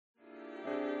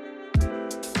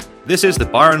This is the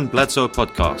Byron Bledsoe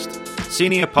Podcast,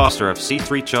 Senior Pastor of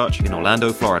C3 Church in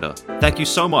Orlando, Florida. Thank you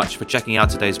so much for checking out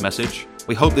today's message.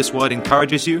 We hope this word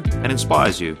encourages you and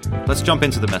inspires you. Let's jump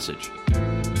into the message.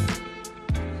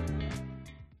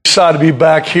 Excited to be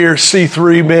back here,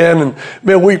 C3, man. And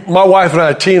man, my wife and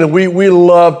I, Tina, we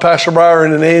love Pastor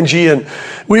Byron and Angie, and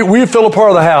we feel a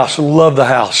part of the house and love the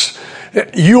house.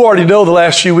 You already know the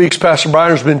last few weeks, Pastor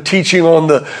Byron's been teaching on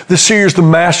the series, the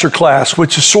Master Class,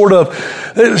 which is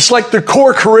it's like the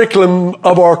core curriculum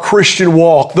of our Christian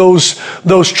walk. Those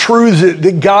truths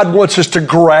that God wants us to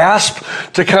grasp,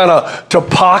 to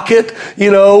pocket,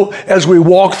 as we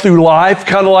walk through life,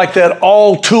 kind of like that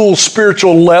all-tool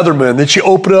spiritual Leatherman that you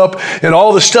open up and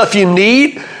all the stuff you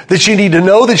need to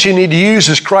know, that you need to use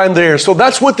is crime there. So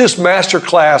that's what this master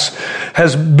class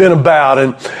has been about.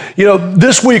 And,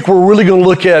 this week we're really going to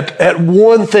look at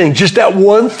one thing, just that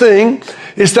one thing.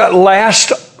 It's that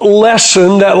last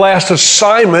lesson, that last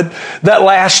assignment, that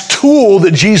last tool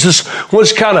that Jesus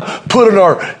was kind of put in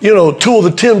our, tool of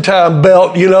the Tim Tam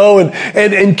belt,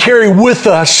 and carry with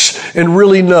us and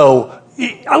really know.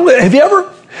 Have you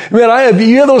ever? Man,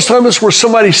 you have those times where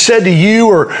somebody said to you,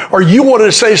 or you wanted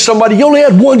to say to somebody, you only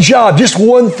had one job, just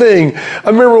one thing. I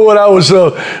remember when I was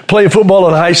playing football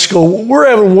in high school, we're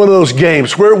having one of those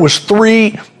games where it was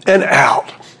 3 and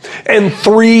out. And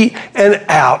 3 and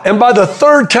out. And by the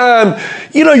third time,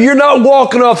 you're not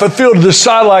walking off the field to the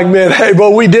sideline, man, hey,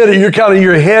 but we did it. You're kind of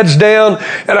your head's down.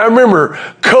 And I remember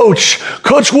Coach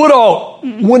Woodall,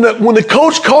 when the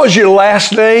coach calls your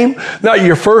last name, not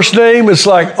your first name, it's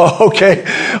like, oh, okay.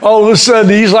 All of a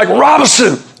sudden, he's like,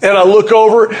 Robinson. And I look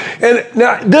over. And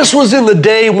now, this was in the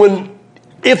day when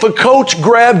if a coach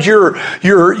grabbed your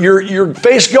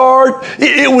face guard,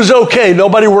 it was okay.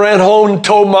 Nobody ran home and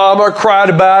told mom or cried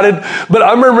about it. But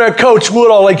I remember that Coach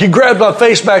Woodall, he grabbed my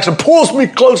face mask and pulls me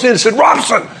close in and said,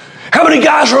 Robinson, how many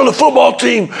guys are on the football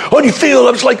team on your field?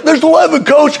 I was like, there's 11,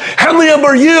 Coach. How many of them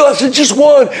are you? I said, just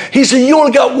one. He said, you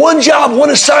only got one job,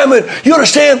 one assignment. You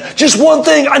understand? Just one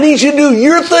thing. I need you to do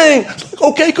your thing. I was like,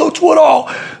 okay, Coach Woodall.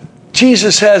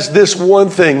 Jesus has this one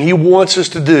thing he wants us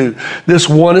to do, this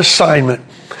one assignment.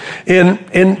 And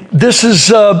this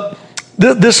is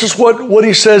what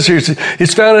he says here.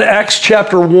 It's found in Acts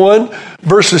chapter 1,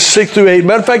 verses 6 through 8.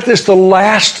 Matter of fact, this is the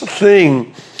last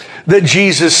thing that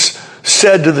Jesus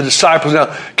said to the disciples. Now,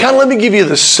 kind of let me give you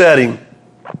the setting.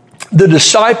 The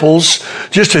disciples,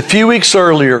 just a few weeks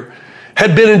earlier,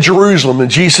 had been in Jerusalem,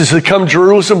 and Jesus had come to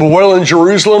Jerusalem. But while in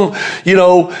Jerusalem,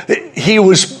 he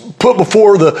was put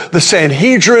before the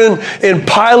Sanhedrin, and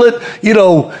Pilate,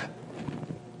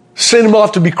 sent him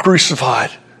off to be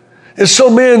crucified. And so,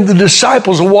 man, the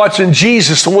disciples are watching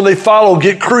Jesus, the one they follow,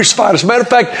 get crucified. As a matter of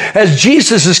fact, as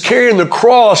Jesus is carrying the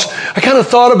cross, I kind of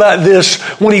thought about this.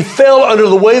 When he fell under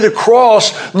the weight of the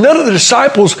cross, none of the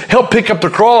disciples helped pick up the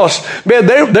cross. Man,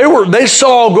 they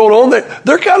saw going on.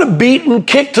 They're kind of beaten,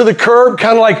 kicked to the curb,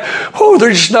 kind of like, oh,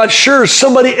 they're just not sure.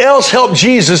 Somebody else helped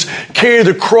Jesus carry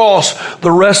the cross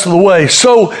the rest of the way.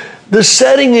 So the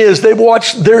setting is they've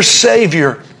watched their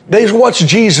Savior. They watched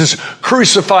Jesus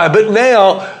crucified. But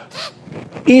now,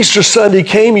 Easter Sunday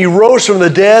came, he rose from the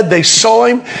dead, they saw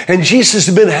him, and Jesus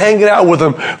had been hanging out with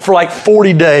them for like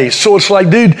 40 days. So it's like,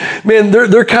 dude, man,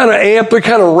 they're kind of amped, they're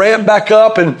kind of ramped back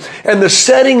up, and the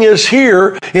setting is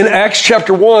here in Acts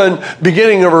chapter 1,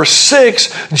 beginning of verse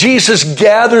 6, Jesus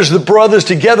gathers the brothers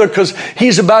together because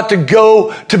he's about to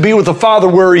go to be with the Father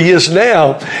where he is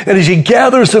now. And as he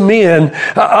gathers them in,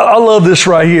 I love this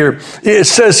right here. It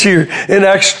says here in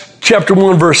Acts chapter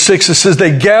 1, verse 6, it says,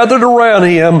 they gathered around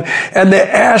him and they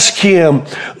asked him,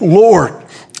 Lord,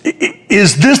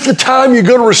 is this the time you're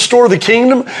going to restore the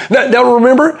kingdom? Now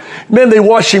remember, man, they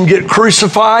watched him get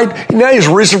crucified. Now he's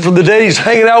risen from the dead. He's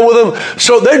hanging out with them.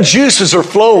 So their juices are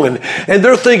flowing. And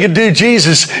they're thinking, dude,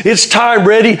 Jesus, it's time,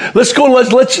 ready. Let's go.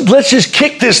 Let's just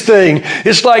kick this thing.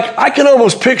 It's like, I can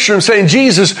almost picture him saying,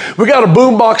 Jesus, we got a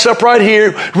boombox up right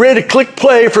here, ready to click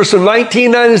play for some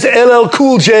 1990s LL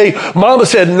Cool J. Mama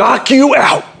said, knock you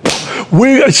out.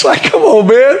 It's like, come on,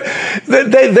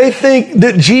 man. They think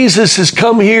that Jesus has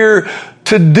come here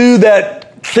to do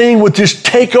that thing with just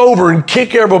take over and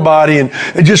kick everybody and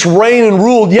just reign and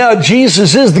rule. Yeah,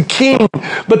 Jesus is the king,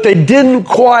 but they didn't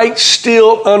quite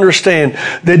still understand.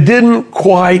 They didn't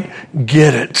quite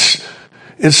get it.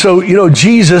 And so,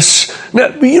 Jesus,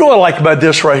 now, what I like about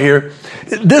this right here?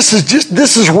 This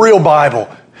is real Bible.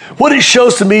 What it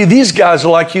shows to me, these guys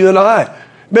are like you and I.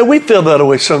 Man, we feel that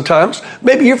way sometimes.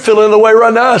 Maybe you're feeling the way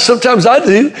right now. Sometimes I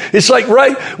do. It's like,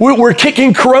 right, we're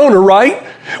kicking Corona, right?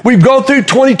 We've gone through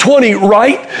 2020,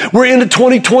 right? We're into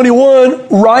 2021,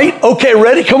 right? Okay,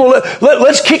 ready? Come on,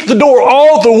 let's kick the door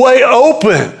all the way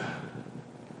open.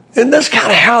 And that's kind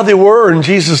of how they were. And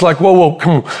Jesus is like, whoa,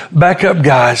 come on, back up,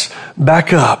 guys,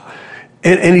 back up.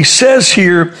 And he says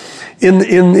here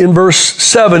in verse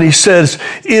 7, he says,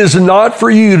 it is not for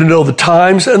you to know the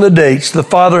times and the dates the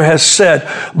Father has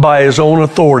set by his own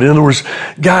authority. In other words,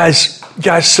 guys,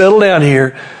 settle down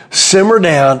here, simmer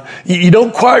down. You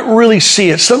don't quite really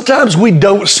see it. Sometimes we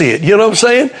don't see it. You know what I'm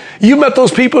saying? You met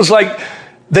those people, it's like,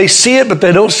 they see it, but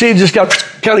they don't see it. Just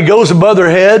kind of goes above their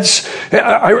heads.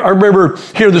 I remember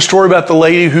hearing the story about the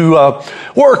lady who,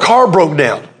 her car broke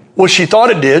down. Well, she thought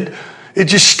it did. It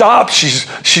just stopped.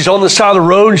 She's on the side of the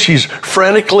road and she's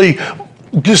frantically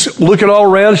just looking all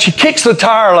around. She kicks the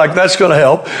tire like that's going to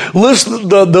help. Lifts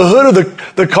the hood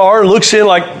of the car and looks in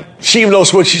like she even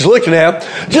knows what she's looking at.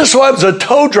 Just so happens a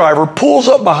tow driver pulls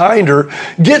up behind her,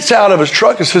 gets out of his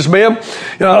truck and says, ma'am,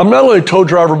 I'm not only a tow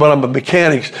driver, but I'm a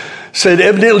mechanic. Said,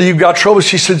 evidently you've got trouble.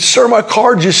 She said, sir, my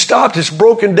car just stopped. It's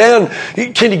broken down.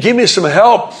 Can you give me some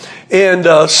help?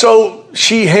 And so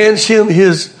she hands him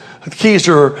the keys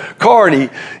to her car, and he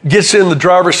gets in the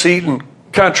driver's seat and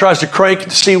kind of tries to crank it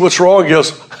to see what's wrong. He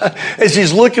goes, as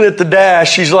he's looking at the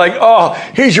dash, she's like, oh,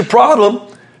 here's your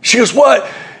problem. She goes, what?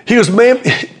 He goes, ma'am,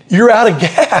 you're out of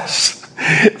gas.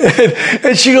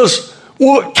 And she goes,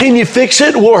 well, can you fix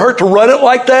it? Will it hurt to run it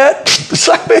like that? It's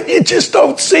like, man, you just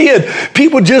don't see it.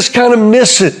 People just kind of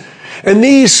miss it. And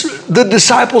the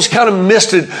disciples kind of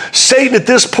missed it. Satan at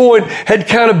this point had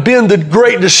kind of been the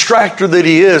great distractor that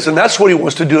he is. And that's what he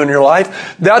wants to do in your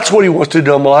life. That's what he wants to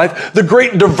do in my life. The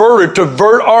great diverter, to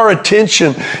divert our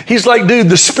attention. He's like, dude,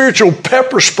 the spiritual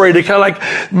pepper spray to kind of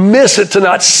like miss it, to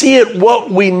not see it what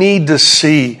we need to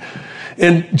see.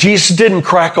 And Jesus didn't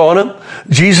crack on him.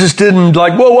 Jesus didn't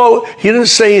like, whoa. He didn't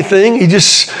say anything. He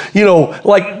just,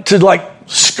 to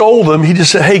scold them. He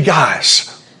just said, hey, guys,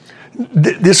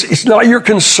 this it's not your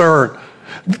concern.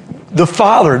 The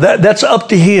Father, that's up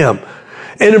to him.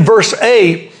 And in verse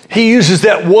 8, he uses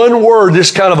that one word, this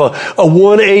kind of a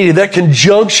 180, that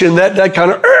conjunction, that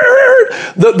kind of,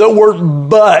 the word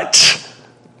but.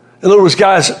 In other words,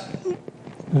 guys,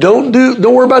 don't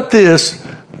worry about this.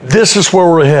 This is where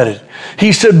we're headed.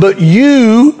 He said, but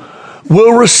you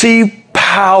will receive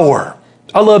power.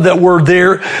 I love that word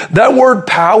there. That word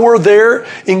power there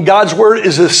in God's word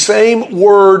is the same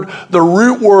word, the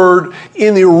root word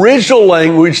in the original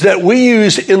language that we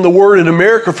use in the word in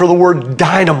America for the word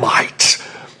dynamite.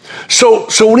 So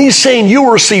when he's saying you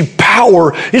will receive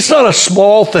power, it's not a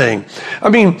small thing. I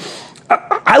mean,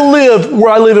 I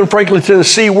live in Franklin,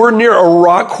 Tennessee. We're near a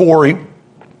rock quarry.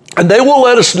 And they will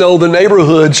let us know the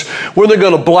neighborhoods where they're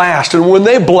going to blast. And when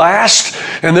they blast,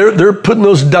 and they're putting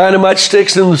those dynamite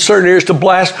sticks in certain areas to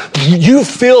blast, you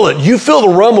feel it. You feel the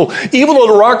rumble. Even though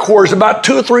the rock quarry is about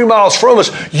 2 or 3 miles from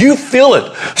us, you feel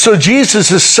it. So Jesus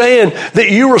is saying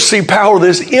that you receive power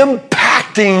that's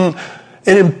impacting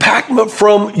an impactment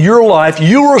from your life.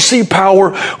 You will receive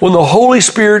power when the Holy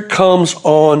Spirit comes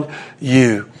on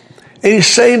you. And he's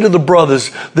saying to the brothers,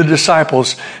 the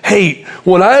disciples, hey,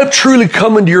 when I have truly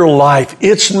come into your life,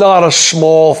 it's not a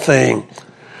small thing.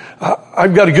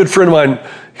 I've got a good friend of mine,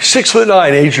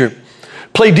 6'9", Adrian,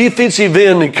 played defensive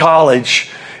end in college.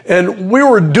 And we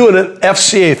were doing an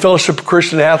FCA, Fellowship of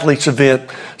Christian Athletes event.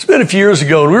 It's been a few years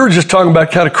ago, and we were just talking about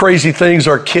kind of crazy things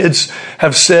our kids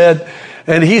have said.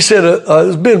 And he said,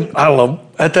 it's been, I don't know,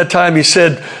 at that time, he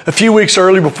said a few weeks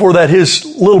earlier before that,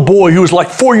 his little boy, who was like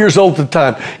 4 years old at the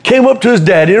time, came up to his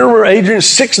dad. You remember Adrian's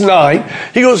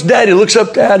 6'9". He goes, Daddy, looks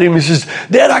up at him. He says,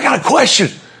 Dad, I got a question.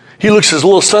 He looks at his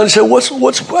little son and said, what's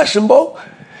the question, Bo?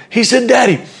 He said,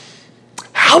 Daddy,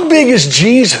 how big is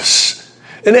Jesus?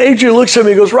 And Adrian looks at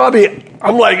me and goes, Robbie,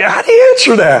 I'm like, how do you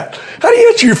answer that? How do you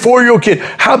answer your 4-year-old kid?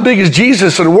 How big is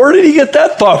Jesus? And where did he get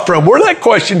that thought from? Where did that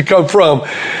question come from?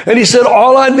 And he said,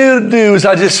 all I knew to do is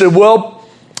I just said, well,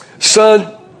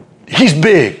 son, he's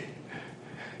big.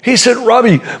 He said,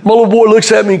 Robbie, my little boy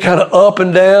looks at me kind of up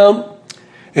and down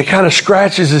and kind of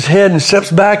scratches his head and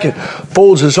steps back and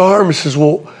folds his arm and says,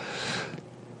 well,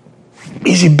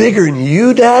 is he bigger than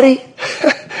you, Daddy?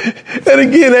 And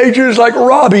again, Adrian's like,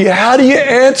 Robbie, how do you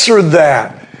answer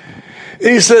that? And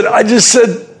he said, I just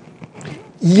said,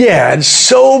 yeah, in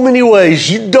so many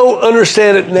ways. You don't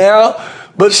understand it now,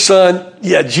 but son,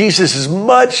 yeah, Jesus is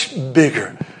much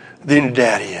bigger than your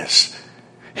daddy is.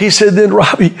 He said, then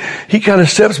Robbie, he kind of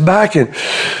steps back and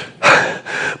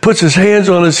puts his hands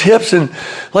on his hips and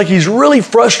like he's really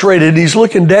frustrated. He's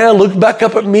looking down, looking back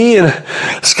up at me and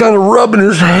he's kind of rubbing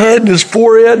his head and his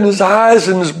forehead and his eyes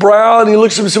and his brow. And he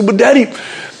looks at me and said, well, Daddy,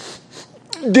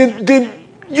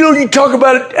 you talk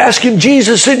about it, asking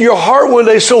Jesus in your heart one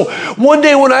day. So one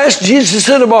day when I ask Jesus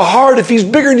into my heart, if he's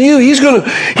bigger than you, he's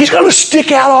gonna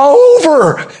stick out all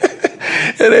over.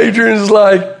 And Adrian's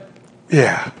like,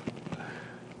 Yeah.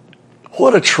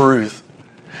 What a truth.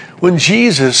 When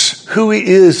Jesus, who he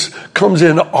is, comes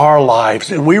into our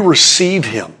lives and we receive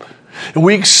him and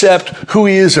we accept who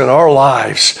he is in our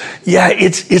lives, yeah,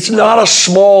 it's not a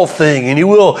small thing. And he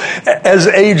will, as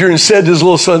Adrian said to his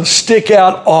little son, stick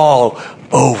out all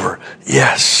over.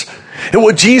 Yes. And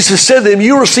what Jesus said to him,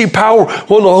 you receive power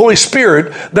when the Holy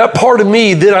Spirit, that part of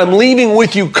me that I'm leaving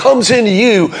with you, comes into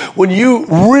you when you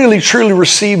really, truly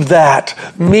receive that,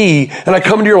 me, and I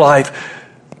come into your life.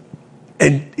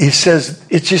 And he says,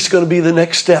 it's just going to be the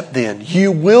next step then.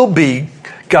 You will be,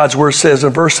 God's word says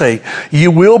in verse 8,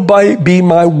 you will be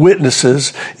my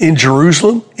witnesses in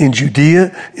Jerusalem, in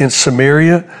Judea, in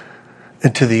Samaria,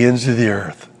 and to the ends of the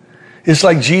earth. It's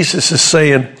like Jesus is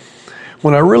saying,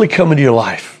 when I really come into your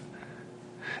life,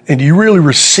 and you really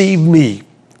receive me,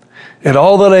 and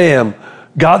all that I am,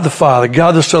 God the Father,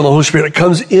 God the Son, the Holy Spirit, it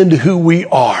comes into who we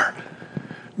are.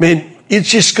 Man, it's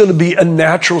just going to be a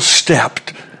natural step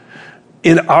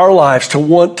in our lives to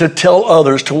want to tell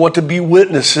others, to want to be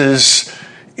witnesses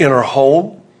in our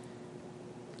home,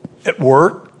 at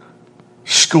work,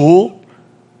 school,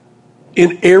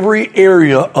 in every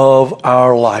area of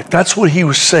our life. That's what he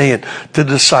was saying to the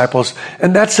disciples.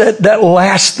 And that's that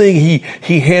last thing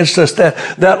he hands to us,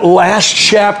 that last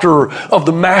chapter of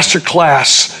the master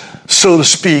class, so to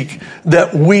speak,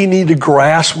 that we need to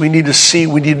grasp, we need to see,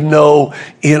 we need to know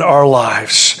in our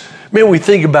lives. Man, we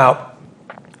think about,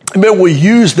 we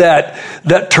use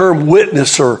that term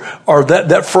witness or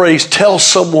that phrase, tell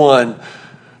someone,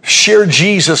 share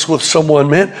Jesus with someone,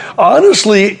 man.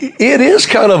 Honestly, it is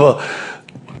kind of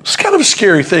a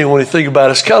scary thing when you think about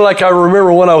it. It's kind of like I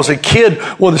remember when I was a kid,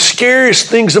 one of the scariest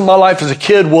things in my life as a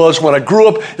kid was when I grew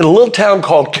up in a little town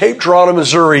called Cape Girardeau,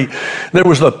 Missouri. There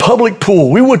was a public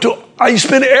pool. I used to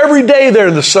spend every day there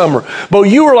in the summer. But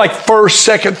you were like first,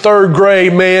 second, third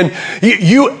grade, man.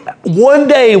 You one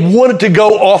day wanted to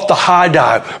go off the high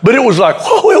dive, but it was like,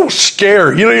 whoa, it was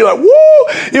scary. You know, you're like,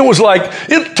 whoa. It was like,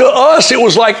 to us, it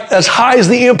was like as high as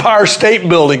the Empire State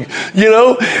Building, you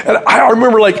know? And I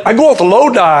remember like, I go off the low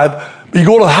dive, you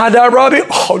go to the high dive, Robbie?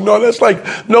 Oh, no, that's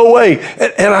like, no way.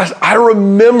 And I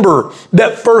remember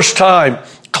that first time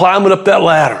climbing up that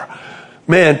ladder.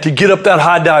 Man, to get up that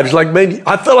high dive, it's like, man,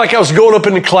 I felt like I was going up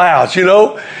in the clouds, you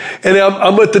know? And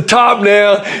I'm at the top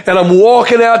now, and I'm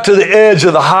walking out to the edge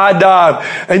of the high dive,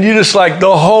 and you just like,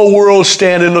 the whole world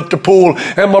standing at the pool,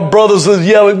 and my brothers are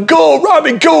yelling, go,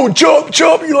 Robbie, go, jump,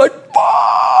 jump. You're like,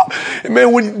 ah! And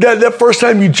man, when that first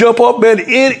time you jump up, man,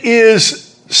 it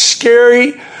is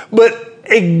scary, but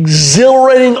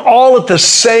exhilarating all at the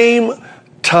same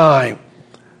time.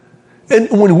 And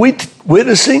when we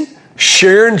witnessing,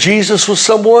 sharing Jesus with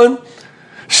someone,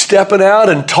 stepping out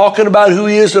and talking about who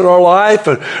he is in our life,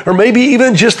 or maybe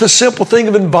even just the simple thing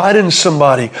of inviting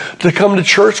somebody to come to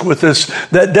church with us,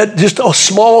 that just a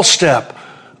small step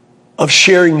of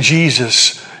sharing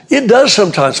Jesus. It does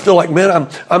sometimes feel like, man,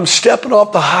 I'm stepping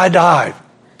off the high dive.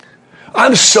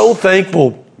 I'm so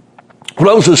thankful. When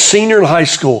I was a senior in high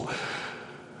school,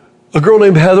 a girl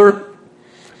named Heather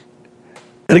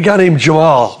and a guy named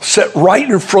Jamal sat right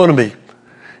in front of me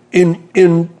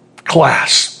in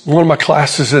class, one of my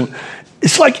classes, and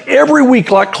it's like every week,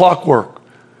 like clockwork,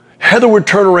 Heather would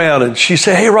turn around and she'd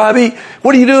say, hey, Robbie,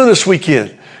 what are you doing this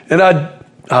weekend? And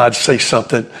I'd say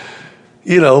something,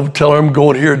 you know, tell her I'm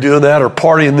going here doing that or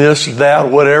partying this or that or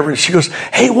whatever. And she goes,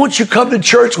 hey, won't you come to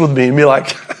church with me? And be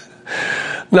like,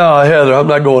 no, Heather, I'm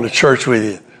not going to church with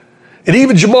you. And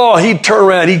even Jamal, he'd turn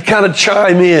around, he'd kind of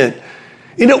chime in.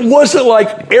 And it wasn't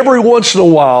like every once in a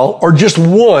while or just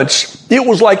once. It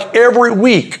was like every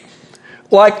week.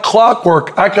 Like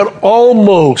clockwork, I could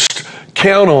almost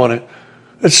count on it.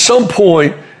 At some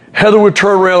point, Heather would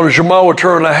turn around or Jamal would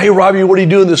turn around. Hey, Robbie, what are you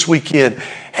doing this weekend?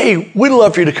 Hey, we'd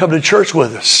love for you to come to church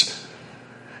with us.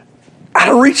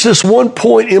 I reached this one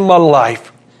point in my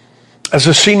life as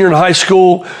a senior in high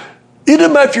school. It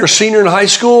doesn't matter if you're a senior in high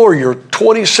school or you're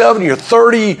 27, you're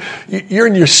 30, you're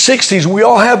in your 60s. We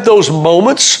all have those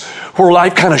moments where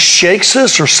life kind of shakes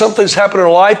us or something's happened in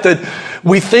our life that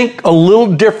we think a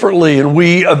little differently and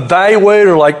we evaluate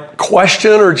or like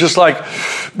question or just like,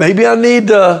 maybe I need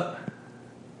to.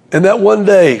 And that one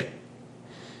day,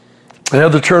 I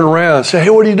had to turn around and say, hey,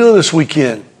 what are you doing this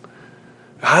weekend?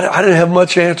 I didn't have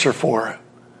much answer for her.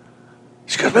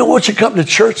 She goes, man, why don't you come to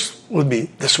church with me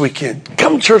this weekend?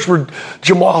 Come to church where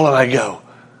Jamal and I go.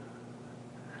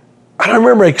 And I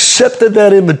remember I accepted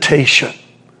that invitation.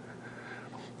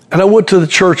 And I went to the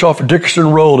church off of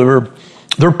Dickerson Road.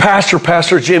 Their pastor,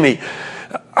 Pastor Jimmy.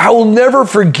 I will never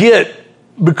forget,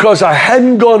 because I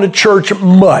hadn't gone to church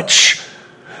much,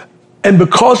 and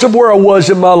because of where I was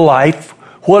in my life,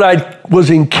 what I was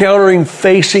encountering,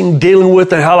 facing, dealing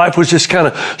with, and how life was just kind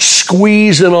of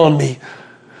squeezing on me,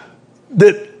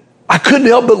 that I couldn't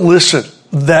help but listen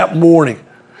that morning.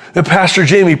 And Pastor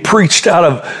Jamie preached out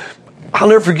of, I'll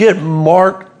never forget,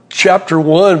 Mark chapter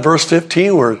 1, verse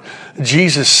 15, where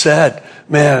Jesus said,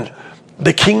 man,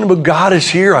 the kingdom of God is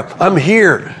here. I'm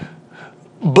here.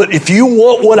 But if you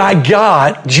want what I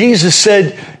got, Jesus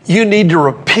said, you need to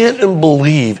repent and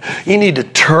believe. You need to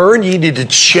turn, you need to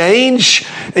change,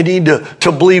 and you need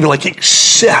to believe, like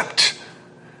accept.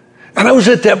 And I was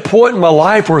at that point in my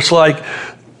life where it's like,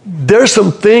 there's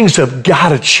some things that have got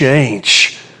to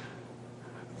change.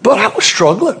 But I was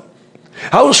struggling.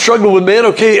 I was struggling with, man,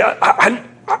 okay,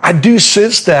 I do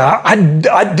sense that.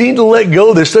 I need to let go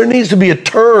of this. There needs to be a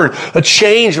turn, a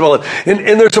change in my life.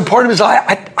 And there's a part of me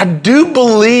I do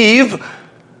believe,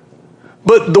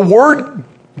 but the word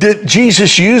that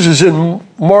Jesus uses in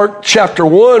Mark chapter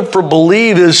 1 for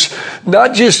believe is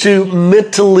not just to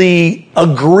mentally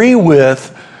agree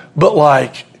with, but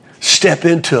like step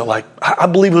into it. Like, I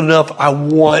believe it enough. I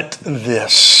want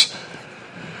this.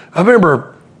 I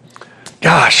remember,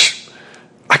 gosh,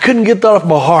 I couldn't get that off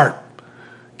my heart.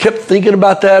 Kept thinking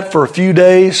about that for a few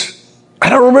days.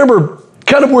 And I remember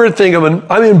kind of weird thing.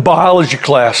 I'm in biology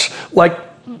class, like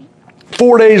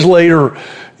 4 days later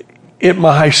at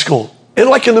my high school. And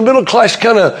like in the middle of class,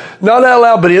 kind of not out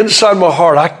loud, but inside my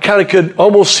heart, I kind of could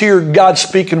almost hear God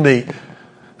speaking to me,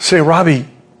 say, Robbie,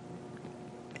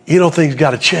 you know things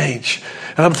got to change.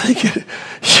 And I'm thinking,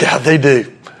 yeah, they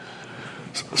do.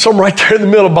 So I'm right there in the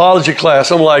middle of biology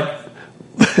class. I'm like,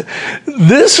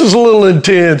 this is a little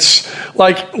intense.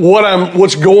 Like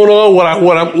what's going on,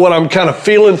 what I'm kind of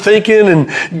feeling, thinking,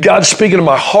 and God's speaking to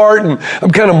my heart, and I'm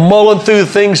kind of mulling through the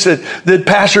things that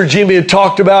Pastor Jimmy had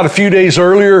talked about a few days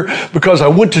earlier, because I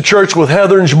went to church with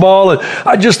Heather and Jamal, and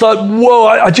I just thought, whoa,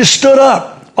 I just stood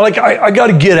up. Like, I got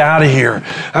to get out of here.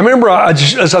 I remember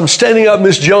as I'm standing up,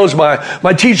 Miss Jones,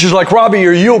 my teacher's like, Robbie,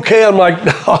 are you okay? I'm like,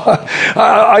 no,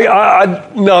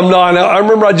 no, I'm not. I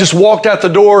remember I just walked out the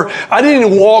door. I didn't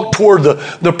even walk toward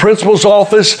the principal's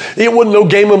office. It wasn't no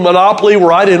game of Monopoly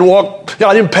where I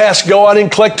didn't pass go. I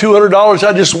didn't collect $200.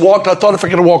 I just walked. I thought if I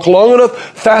could walk long enough,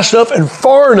 fast enough, and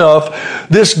far enough,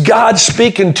 this God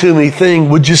speaking to me thing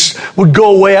would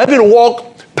go away. I didn't walk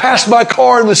past my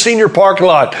car in the senior parking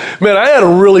lot. Man, I had a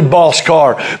really boss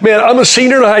car. Man, I'm a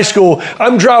senior in high school.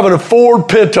 I'm driving a Ford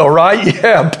Pinto, right?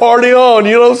 Yeah, party on.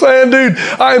 You know what I'm saying, dude?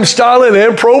 I am styling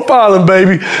and profiling,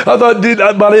 baby. I thought, dude,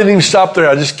 but I didn't even stop there.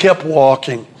 I just kept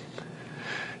walking.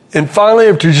 And finally,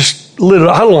 after just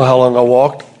literally, I don't know how long I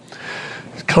walked.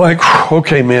 Kind of like,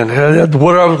 okay, man,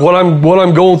 what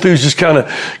I'm going through is just kind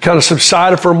of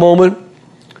subsided for a moment.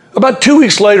 About 2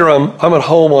 weeks later, I'm at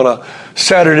home on a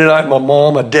Saturday night. My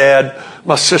mom, my dad,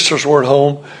 my sisters weren't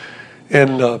home.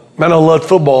 And man, I loved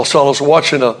football, so I was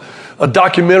watching a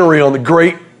documentary on the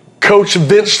great coach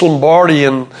Vince Lombardi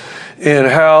and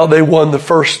how they won the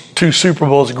first 2 Super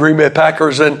Bowls, the Green Bay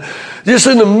Packers. And just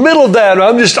in the middle of that,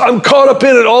 I'm caught up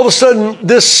in it. All of a sudden,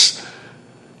 this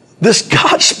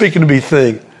God speaking to me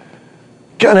thing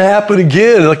kind of happened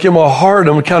again, like in my heart.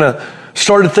 I'm kind of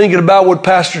started thinking about what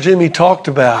Pastor Jimmy talked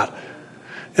about.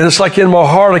 And it's like in my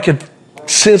heart, I could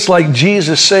sense like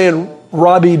Jesus saying,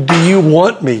 Robbie, do you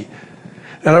want me?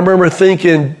 And I remember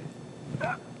thinking,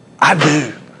 I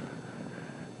do.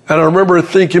 And I remember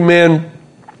thinking, man,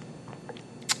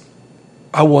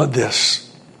 I want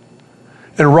this.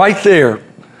 And right there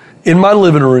in my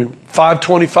living room,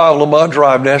 525 Lamont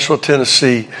Drive, Nashville,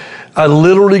 Tennessee, I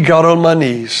literally got on my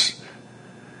knees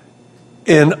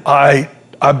and I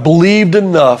believed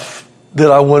enough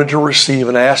that I wanted to receive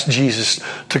and ask Jesus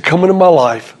to come into my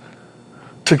life,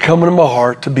 to come into my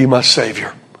heart, to be my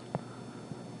Savior.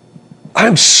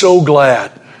 I'm so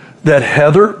glad that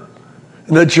Heather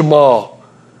and that Jamal,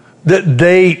 that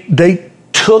they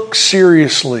took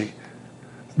seriously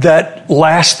that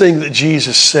last thing that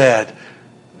Jesus said,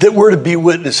 that we're to be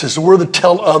witnesses, that we're to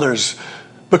tell others.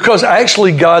 Because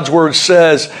actually God's word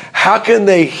says, how can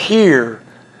they hear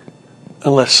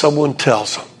unless someone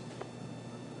tells them?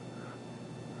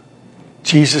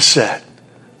 Jesus said,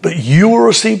 but you will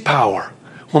receive power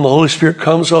when the Holy Spirit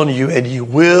comes on you, and you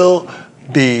will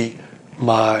be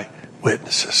my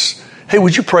witnesses. Hey,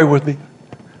 would you pray with me?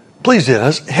 Please do.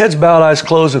 Heads bowed, eyes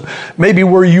closed. And maybe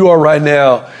where you are right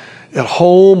now, at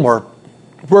home or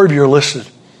wherever you're listening,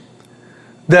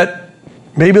 that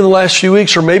maybe in the last few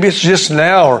weeks, or maybe it's just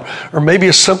now, or maybe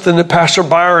it's something that Pastor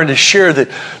Byron has shared, that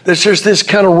there's just this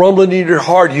kind of rumbling in your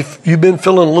heart. You've been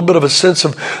feeling a little bit of a sense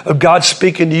of God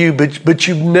speaking to you, but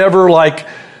you've never like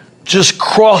just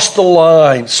crossed the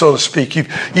line, so to speak.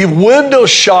 You've window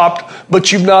shopped,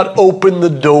 but you've not opened the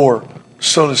door.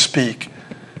 so to speak.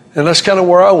 And that's kind of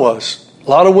where I was. A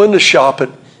lot of window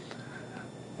shopping,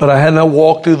 but I had not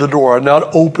walked through the door. I had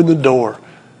not opened the door.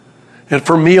 And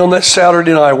for me on that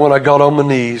Saturday night when I got on my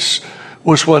knees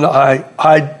was when I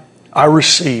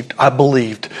received, I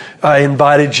believed, I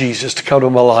invited Jesus to come to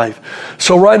my life.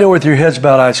 So right now with your heads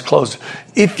bowed, eyes closed,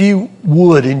 if you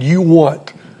would and you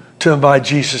want to invite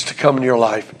Jesus to come into your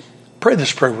life, pray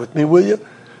this prayer with me, will you?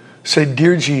 Say,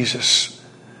 Dear Jesus,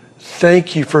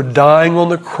 thank you for dying on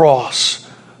the cross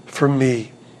for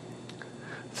me.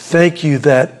 Thank you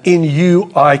that in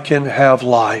you I can have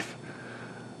life.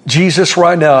 Jesus,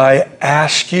 right now I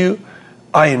ask you,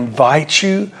 I invite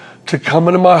you to come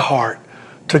into my heart,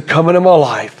 to come into my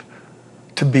life,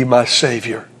 to be my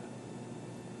Savior.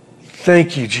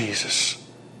 Thank you, Jesus,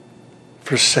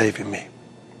 for saving me.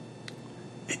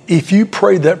 If you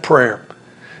prayed that prayer,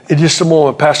 in just a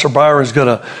moment, Pastor Byron is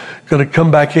going to come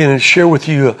back in and share with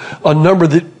you a number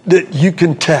that you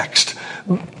can text.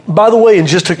 By the way, in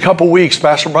just a couple weeks,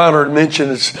 Pastor Byron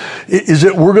mentioned is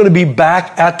that we're going to be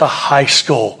back at the high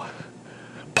school.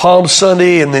 Palm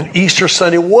Sunday and then Easter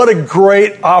Sunday. What a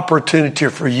great opportunity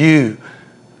for you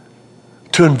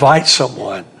to invite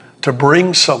someone, to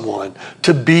bring someone,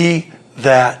 to be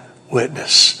that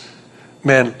witness.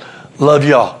 Man, love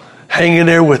y'all. Hang in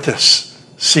there with us.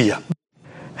 See ya.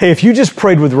 Hey, if you just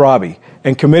prayed with Robbie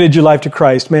and committed your life to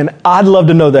Christ, man, I'd love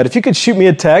to know that. If you could shoot me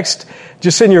a text,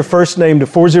 just send your first name to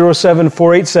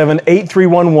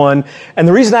 407-487-8311. And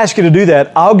the reason I ask you to do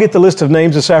that, I'll get the list of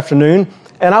names this afternoon,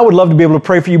 and I would love to be able to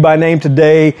pray for you by name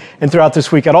today and throughout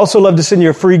this week. I'd also love to send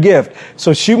you a free gift.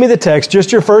 So shoot me the text,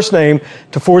 just your first name,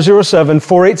 to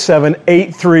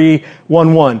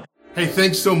 407-487-8311. Hey,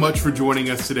 thanks so much for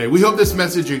joining us today. We hope this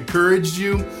message encouraged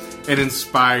you and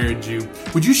inspired you.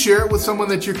 Would you share it with someone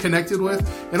that you're connected with?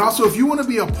 And also, if you want to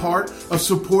be a part of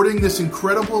supporting this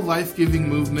incredible life-giving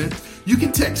movement, you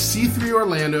can text C3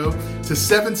 Orlando to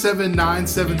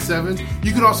 77977.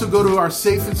 You can also go to our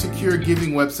safe and secure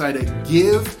giving website at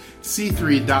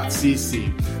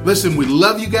givec3.cc. Listen, we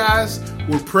love you guys.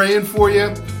 We're praying for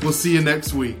you. We'll see you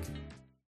next week.